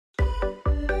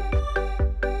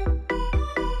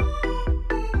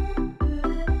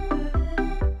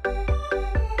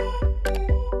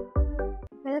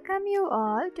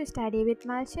to Study with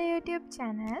Malsha YouTube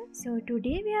channel. So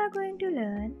today we are going to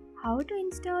learn how to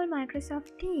install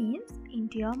Microsoft Teams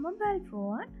into your mobile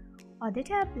phone or the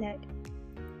tablet.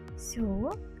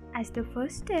 So as the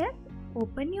first step,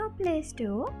 open your Play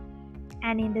Store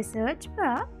and in the search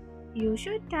bar, you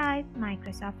should type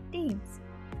Microsoft Teams.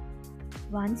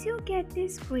 Once you get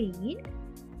this screen,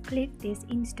 click this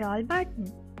install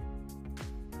button.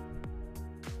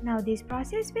 Now this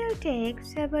process will take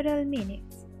several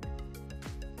minutes.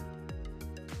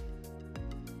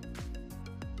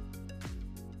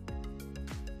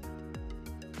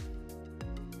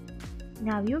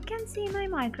 Now you can see my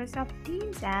Microsoft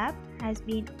Teams app has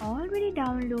been already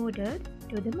downloaded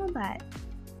to the mobile.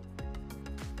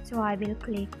 So I will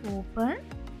click open.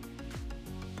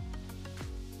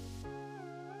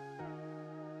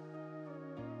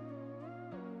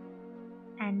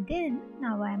 And then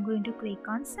now I am going to click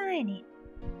on sign in.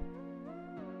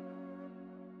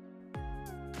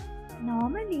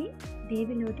 Normally they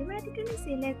will automatically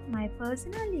select my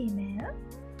personal email,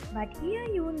 but here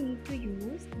you need to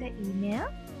use the email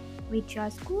which your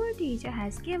school teacher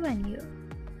has given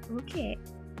you. Okay,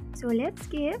 so let's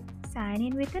skip sign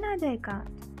in with another account.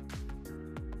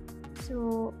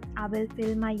 So I will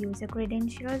fill my user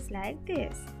credentials like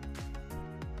this.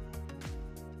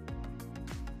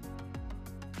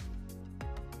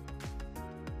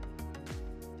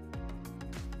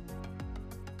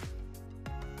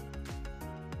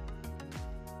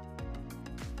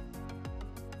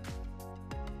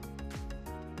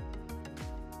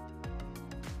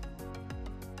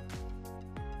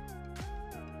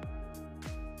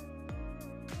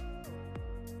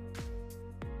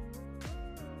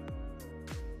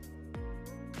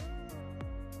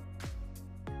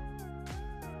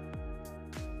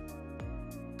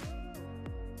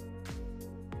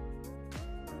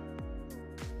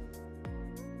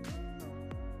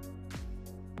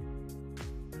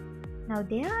 Now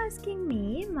they are asking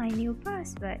me my new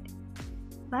password.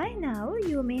 By now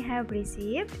you may have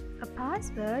received a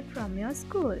password from your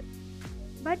school.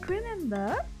 But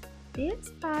remember,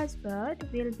 this password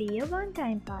will be a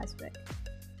one-time password.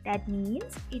 That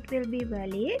means it will be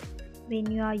valid when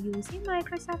you are using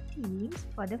Microsoft Teams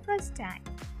for the first time.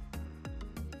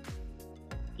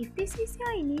 If this is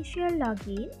your initial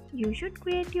login, you should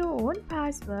create your own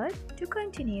password to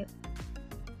continue.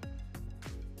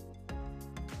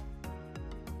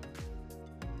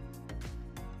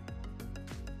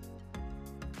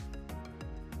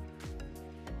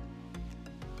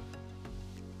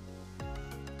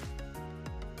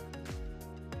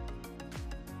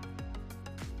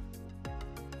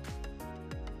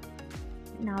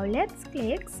 Now let's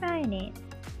click sign in.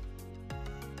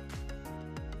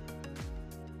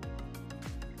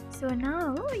 So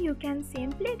now you can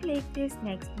simply click this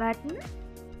next button.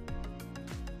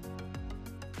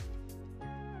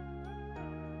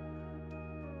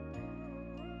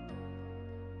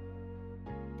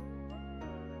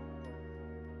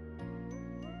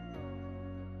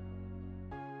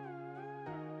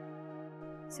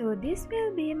 So this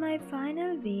will be my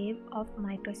final wave of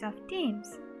Microsoft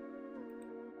Teams.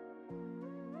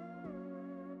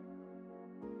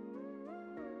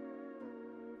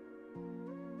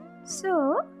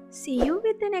 So, see you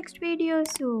with the next video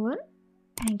soon.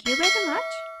 Thank you very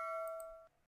much.